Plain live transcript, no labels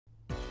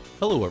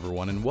Hello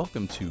everyone and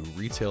welcome to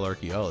Retail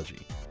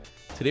Archaeology.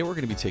 Today we're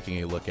going to be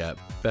taking a look at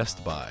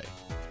Best Buy.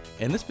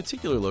 And this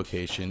particular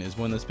location is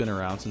one that's been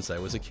around since I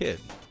was a kid.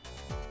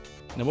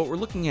 Now what we're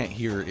looking at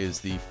here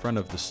is the front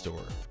of the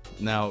store.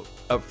 Now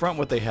up front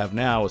what they have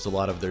now is a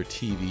lot of their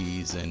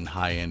TVs and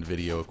high-end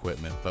video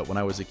equipment, but when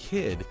I was a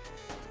kid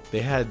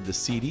they had the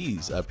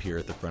CDs up here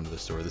at the front of the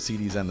store, the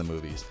CDs and the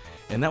movies.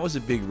 And that was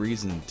a big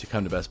reason to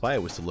come to Best Buy,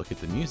 was to look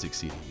at the music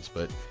CDs.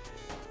 But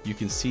you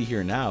can see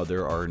here now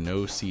there are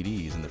no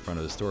CDs in the front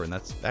of the store, and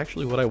that's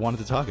actually what I wanted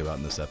to talk about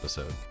in this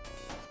episode.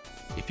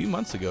 A few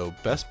months ago,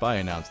 Best Buy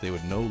announced they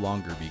would no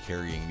longer be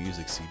carrying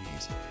music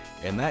CDs,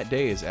 and that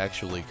day has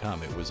actually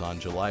come. It was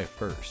on July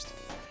 1st.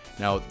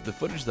 Now, the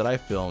footage that I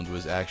filmed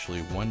was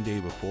actually one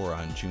day before,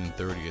 on June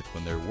 30th,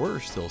 when there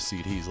were still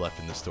CDs left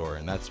in the store,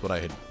 and that's what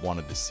I had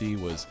wanted to see,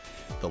 was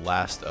the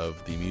last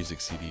of the music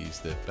CDs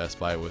that Best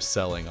Buy was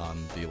selling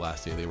on the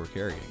last day they were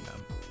carrying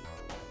them.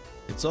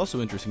 It's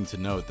also interesting to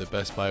note that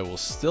Best Buy will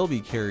still be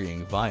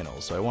carrying vinyl,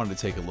 so I wanted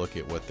to take a look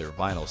at what their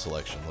vinyl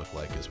selection looked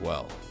like as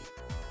well.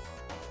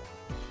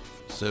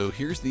 So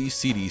here's the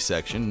CD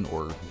section,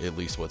 or at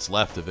least what's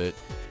left of it,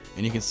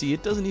 and you can see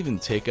it doesn't even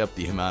take up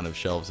the amount of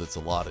shelves that's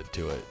allotted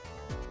to it.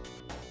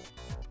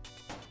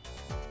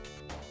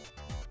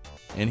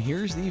 And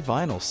here's the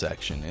vinyl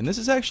section, and this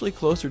is actually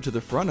closer to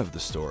the front of the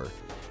store,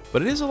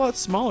 but it is a lot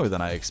smaller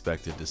than I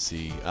expected to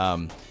see.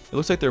 It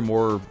looks like they're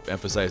more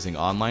emphasizing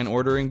online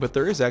ordering, but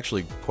there is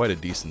actually quite a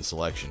decent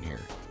selection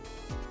here.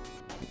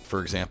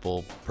 For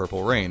example,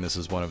 Purple Rain, this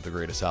is one of the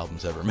greatest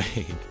albums ever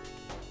made.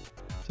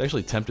 I was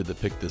actually tempted to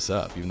pick this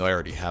up, even though I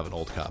already have an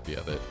old copy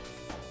of it.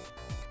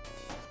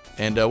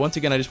 And once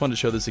again, I just wanted to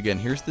show this again.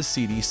 Here's the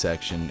CD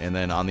section, and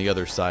then on the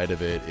other side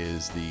of it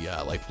is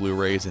the like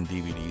Blu-rays and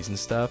DVDs and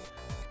stuff.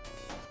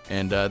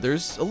 And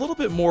there's a little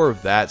bit more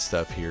of that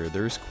stuff here.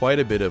 There's quite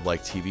a bit of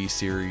like TV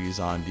series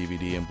on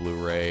DVD and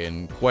Blu-ray,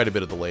 and quite a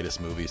bit of the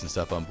latest movies and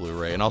stuff on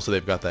Blu-ray. And also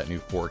they've got that new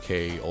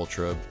 4K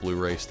Ultra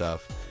Blu-ray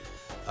stuff.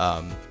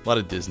 A lot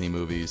of Disney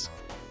movies.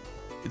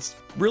 It's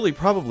really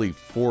probably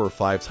 4 or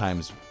 5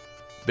 times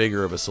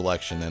bigger of a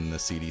selection than the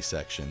CD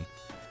section.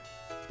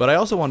 But I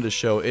also wanted to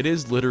show it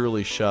is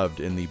literally shoved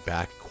in the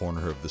back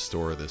corner of the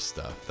store, this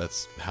stuff.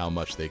 That's how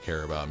much they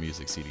care about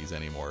music CDs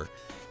anymore.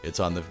 It's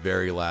on the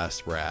very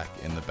last rack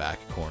in the back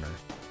corner.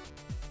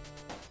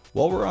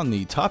 While we're on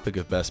the topic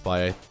of Best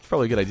Buy, it's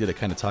probably a good idea to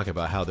kind of talk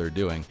about how they're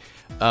doing.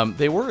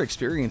 They were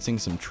experiencing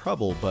some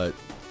trouble, but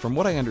from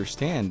what I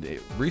understand,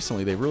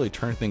 recently they've really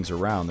turned things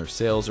around. Their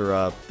sales are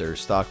up, their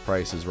stock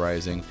price is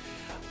rising.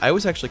 I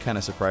was actually kind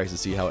of surprised to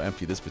see how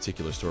empty this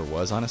particular store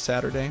was on a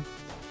Saturday.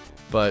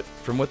 But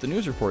from what the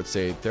news reports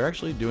say, they're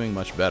actually doing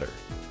much better.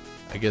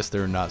 I guess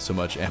they're not so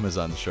much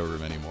Amazon's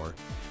showroom anymore.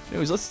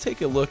 Anyways, let's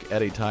take a look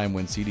at a time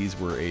when CDs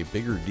were a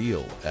bigger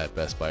deal at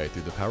Best Buy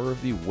through the power of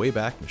the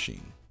Wayback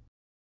Machine.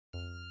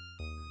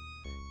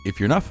 If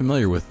you're not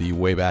familiar with the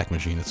Wayback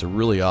Machine, it's a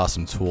really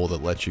awesome tool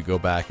that lets you go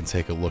back and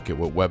take a look at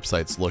what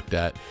websites looked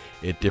at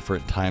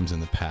different times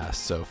in the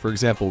past. So for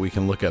example, we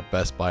can look at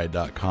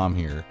bestbuy.com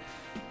here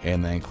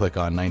and then click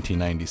on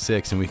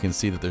 1996, and we can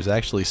see that there's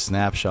actually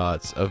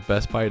snapshots of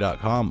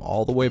bestbuy.com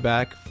all the way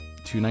back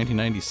to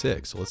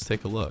 1996. So let's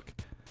take a look.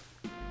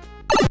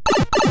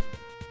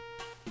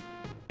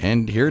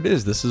 And here it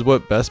is. This is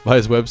what Best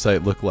Buy's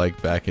website looked like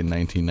back in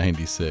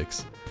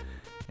 1996.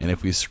 And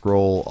if we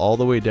scroll all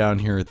the way down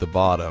here at the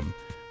bottom,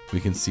 we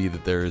can see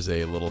that there is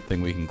a little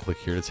thing we can click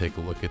here to take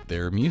a look at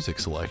their music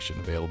selection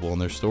available in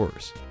their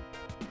stores.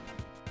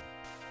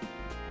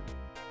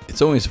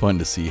 It's always fun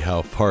to see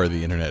how far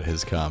the internet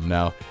has come.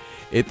 Now,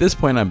 at this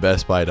point on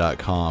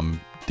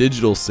bestbuy.com,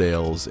 digital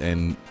sales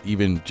and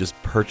even just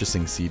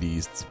purchasing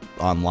CDs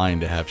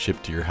online to have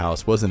shipped to your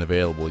house wasn't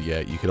available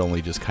yet. You could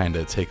only just kind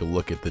of take a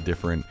look at the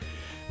different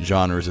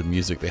genres of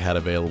music they had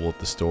available at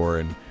the store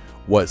and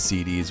what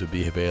CDs would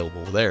be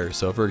available there.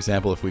 So for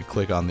example, if we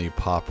click on the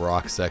pop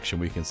rock section,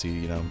 we can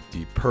see,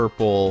 Deep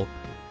Purple.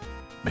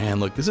 Man,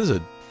 look, this is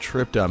a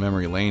trip down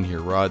memory lane here.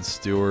 Rod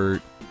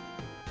Stewart,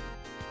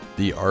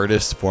 the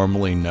artist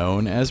formerly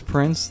known as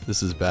Prince.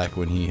 This is back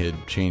when he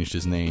had changed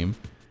his name.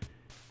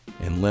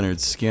 And Leonard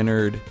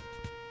Skinner.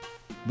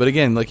 But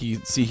again, like you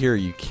see here,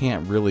 you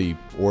can't really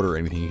order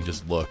anything, you can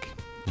just look.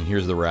 And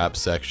here's the rap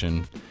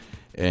section.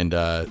 And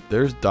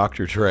there's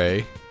Dr.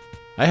 Dre.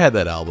 I had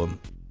that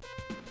album.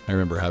 I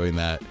remember having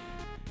that.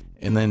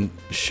 And then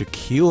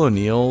Shaquille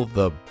O'Neal,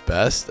 the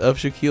best of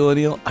Shaquille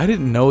O'Neal. I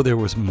didn't know there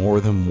was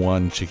more than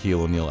one Shaquille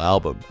O'Neal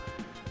album.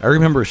 I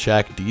remember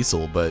Shaq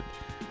Diesel, but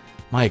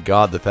my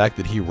God, the fact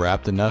that he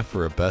rapped enough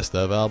for a best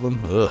of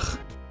album, ugh.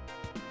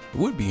 I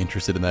would be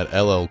interested in that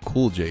LL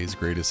Cool J's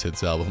greatest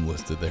hits album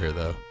listed there,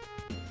 though.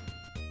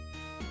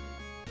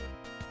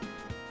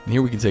 And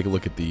here we can take a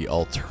look at the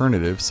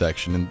alternative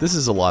section, and this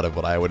is a lot of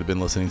what I would have been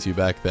listening to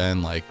back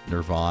then, like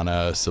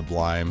Nirvana,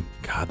 Sublime.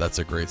 God, that's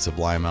a great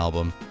Sublime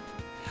album.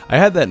 I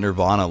had that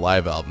Nirvana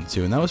live album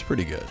too, and that was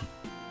pretty good.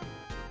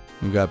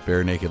 We've got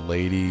Bare Naked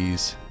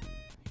Ladies.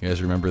 You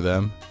guys remember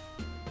them?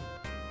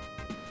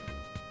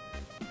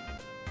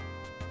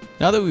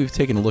 Now that we've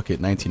taken a look at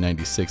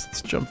 1996,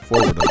 let's jump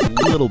forward a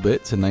little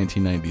bit to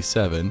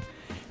 1997.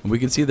 And we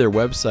can see their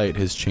website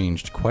has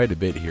changed quite a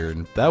bit here.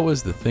 And that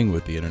was the thing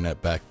with the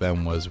internet back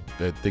then, was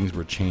that things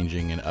were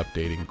changing and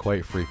updating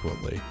quite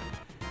frequently.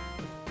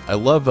 I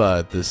love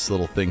this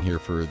little thing here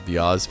for the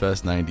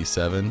Ozfest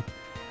 97.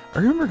 I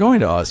remember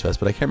going to Ozfest,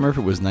 but I can't remember if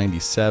it was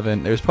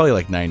 97. It was probably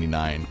like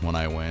 99 when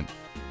I went.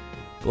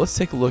 But let's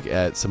take a look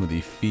at some of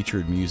the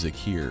featured music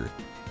here.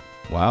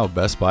 Wow,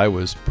 Best Buy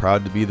was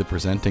proud to be the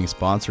presenting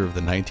sponsor of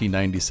the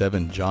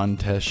 1997 John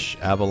Tesh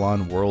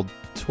Avalon World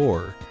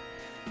Tour.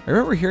 I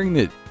remember hearing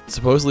that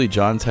supposedly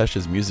John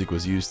Tesh's music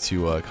was used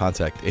to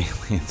contact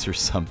aliens or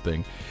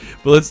something.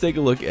 But let's take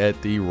a look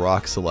at the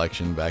rock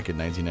selection back in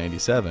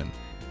 1997.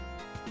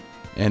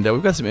 And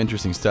we've got some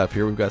interesting stuff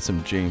here. We've got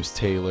some James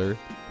Taylor,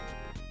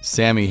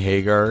 Sammy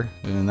Hagar.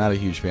 Not a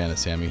huge fan of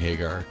Sammy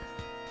Hagar.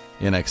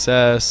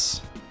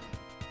 INXS.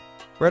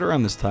 Right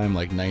around this time,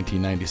 like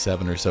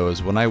 1997 or so,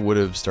 is when I would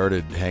have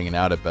started hanging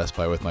out at Best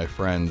Buy with my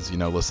friends, you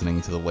know, listening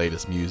to the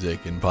latest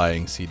music and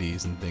buying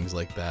CDs and things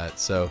like that.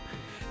 So,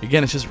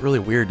 again, it's just really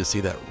weird to see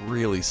that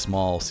really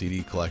small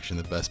CD collection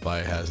that Best Buy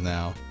has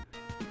now.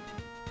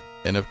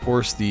 And of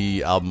course,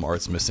 the album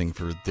art's missing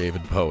for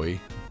David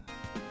Bowie.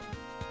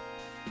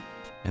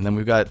 And then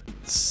we've got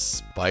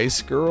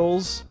Spice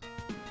Girls.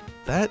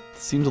 That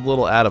seems a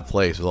little out of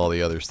place with all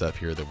the other stuff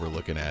here that we're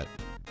looking at.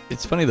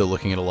 It's funny though,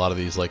 looking at a lot of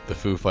these, like the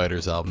Foo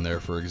Fighters album there,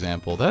 for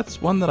example.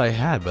 That's one that I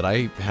had, but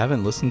I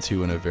haven't listened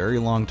to in a very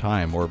long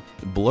time. Or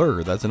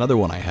Blur, that's another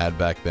one I had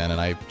back then,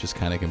 and I've just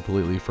kind of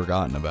completely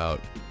forgotten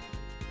about.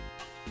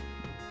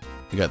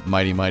 You got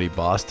Mighty Mighty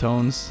Boss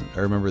Tones.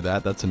 I remember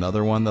that. That's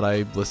another one that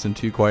I listened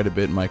to quite a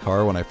bit in my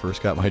car when I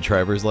first got my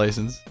driver's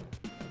license.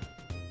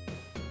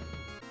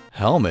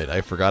 Helmet,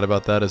 I forgot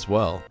about that as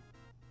well.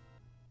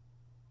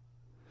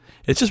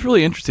 It's just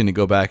really interesting to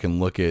go back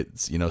and look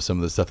at, you know, some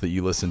of the stuff that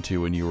you listened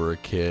to when you were a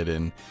kid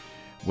and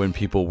when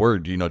people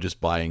were, you know, just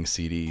buying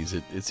CDs.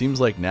 It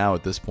seems like now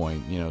at this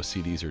point, you know,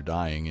 CDs are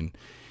dying. And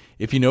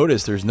if you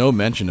notice, there's no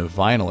mention of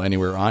vinyl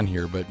anywhere on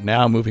here, but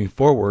now moving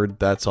forward,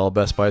 that's all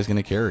Best Buy is going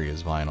to carry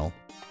is vinyl.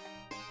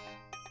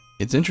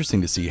 It's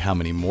interesting to see how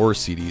many more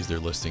CDs they're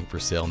listing for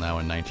sale now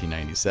in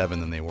 1997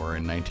 than they were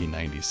in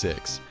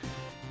 1996.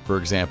 For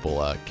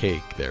example,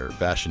 Cake there,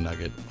 Fashion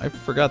Nugget. I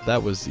forgot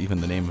that was even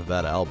the name of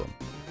that album.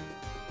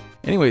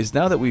 Anyways,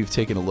 now that we've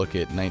taken a look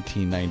at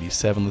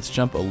 1997, let's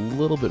jump a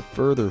little bit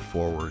further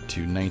forward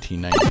to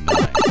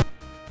 1999.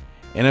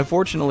 And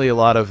unfortunately, a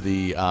lot of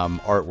the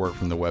artwork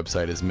from the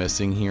website is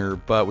missing here,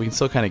 but we can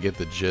still kind of get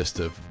the gist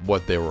of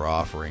what they were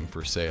offering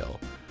for sale.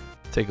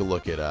 Take a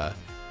look at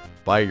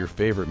buy your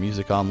favorite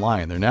music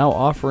online. They're now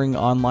offering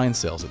online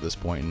sales at this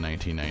point in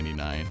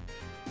 1999.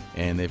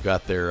 And they've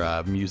got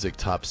their music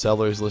top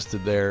sellers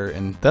listed there,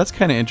 and that's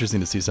kind of interesting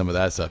to see some of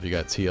that stuff. You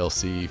got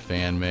TLC,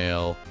 Fan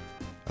Mail,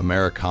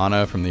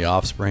 Americana from The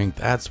Offspring.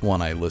 That's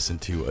one I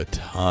listened to a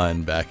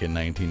ton back in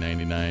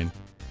 1999.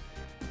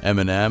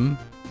 Eminem.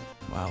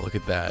 Wow, look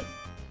at that.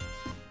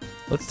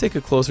 Let's take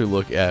a closer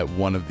look at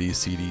one of these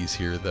CDs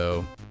here,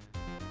 though.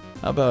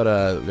 How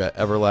about, we got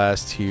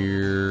Everlast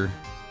here.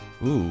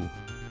 Ooh,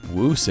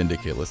 Woo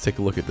Syndicate. Let's take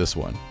a look at this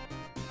one.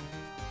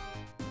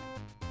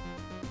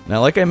 Now,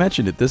 like I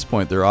mentioned, at this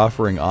point, they're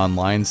offering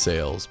online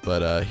sales,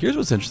 but here's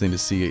what's interesting to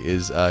see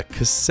is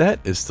cassette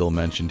is still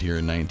mentioned here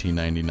in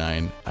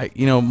 1999.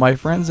 You know, my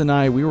friends and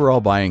I, we were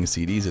all buying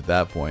CDs at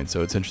that point,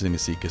 so it's interesting to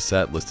see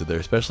cassette listed there,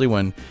 especially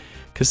when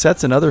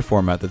cassette's another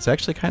format that's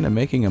actually kind of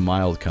making a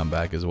mild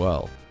comeback as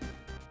well.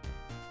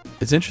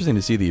 It's interesting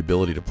to see the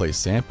ability to play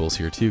samples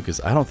here too,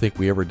 because I don't think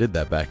we ever did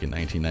that back in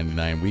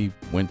 1999. We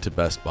went to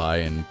Best Buy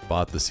and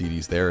bought the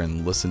CDs there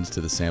and listened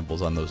to the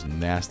samples on those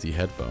nasty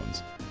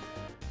headphones.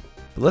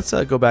 But let's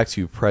go back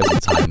to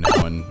present time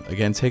now and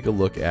again take a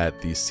look at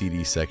the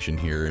CD section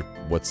here,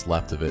 what's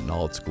left of it in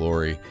all its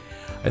glory.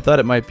 I thought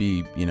it might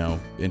be, you know,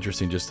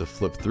 interesting just to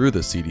flip through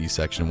the CD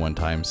section one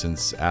time,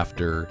 since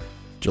after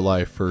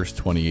July 1st,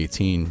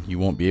 2018, you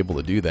won't be able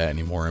to do that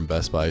anymore in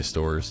Best Buy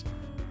stores.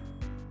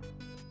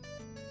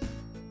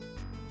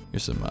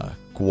 Here's some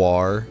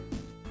Guar,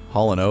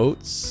 Hall &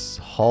 Oates,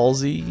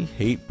 Halsey,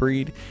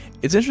 Hatebreed.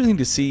 It's interesting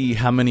to see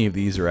how many of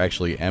these are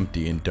actually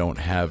empty and don't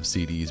have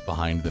CDs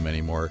behind them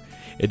anymore.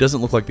 It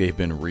doesn't look like they've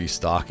been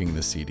restocking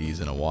the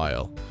CDs in a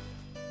while.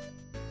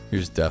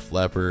 Here's Def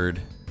Leppard.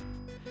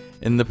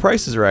 And the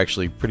prices are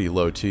actually pretty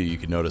low too. You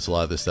can notice a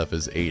lot of this stuff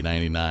is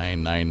 $8.99,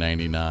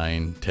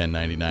 $9.99,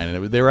 $10.99,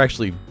 and they were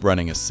actually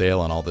running a sale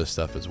on all this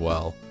stuff as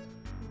well.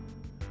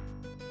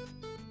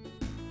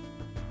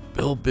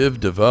 Bill Biv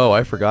DeVoe,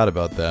 I forgot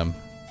about them.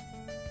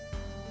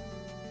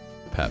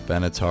 Pat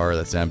Benatar,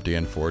 that's empty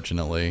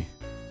unfortunately.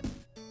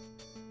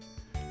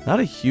 Not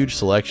a huge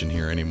selection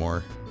here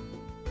anymore.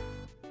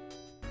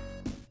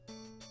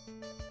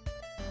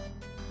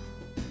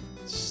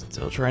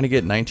 Still trying to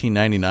get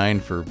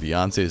 $19.99 for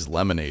Beyonce's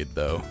Lemonade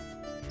though.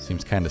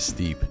 Seems kind of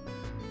steep.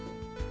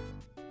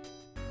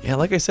 Yeah,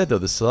 like I said though,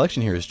 the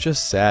selection here is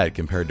just sad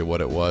compared to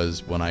what it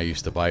was when I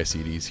used to buy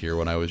CDs here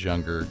when I was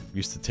younger. It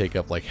used to take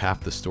up like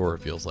half the store,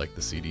 it feels like,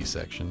 the CD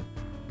section.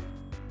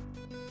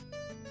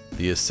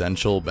 The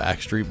Essential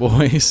Backstreet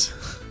Boys.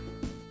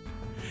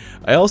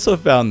 I also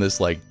found this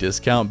like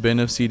discount bin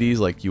of CDs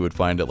like you would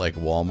find at like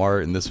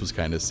Walmart, and this was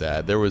kind of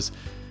sad. There was,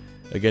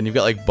 again, you've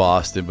got like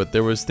Boston, but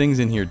there was things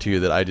in here too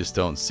that I just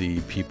don't see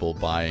people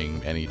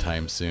buying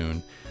anytime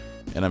soon.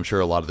 And I'm sure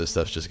a lot of this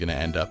stuff's just going to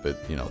end up at,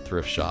 you know,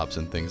 thrift shops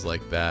and things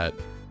like that.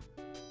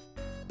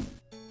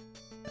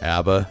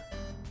 ABBA.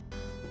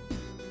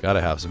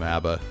 Gotta have some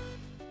ABBA.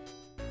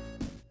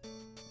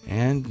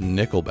 And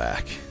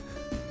Nickelback.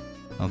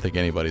 I don't think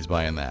anybody's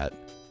buying that.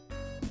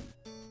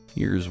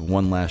 Here's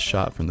one last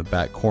shot from the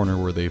back corner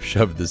where they've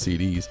shoved the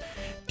CDs.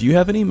 Do you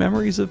have any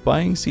memories of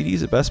buying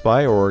CDs at Best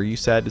Buy, or are you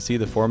sad to see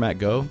the format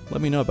go?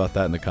 Let me know about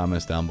that in the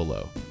comments down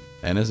below.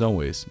 And as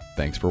always,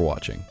 thanks for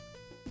watching.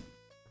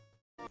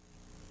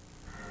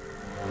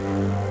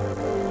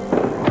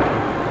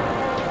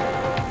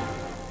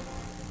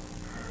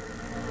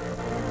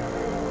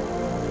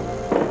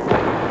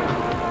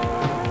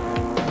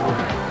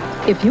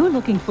 If you're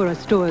looking for a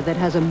store that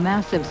has a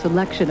massive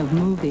selection of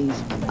movies,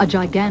 a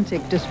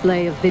gigantic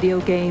display of video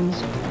games,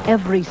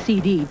 every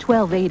CD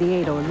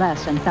 $12.88 or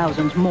less, and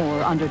thousands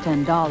more under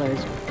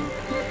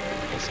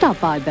 $10, stop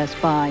by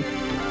Best Buy.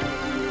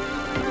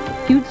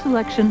 Huge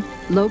selection,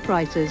 low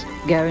prices,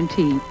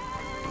 guaranteed.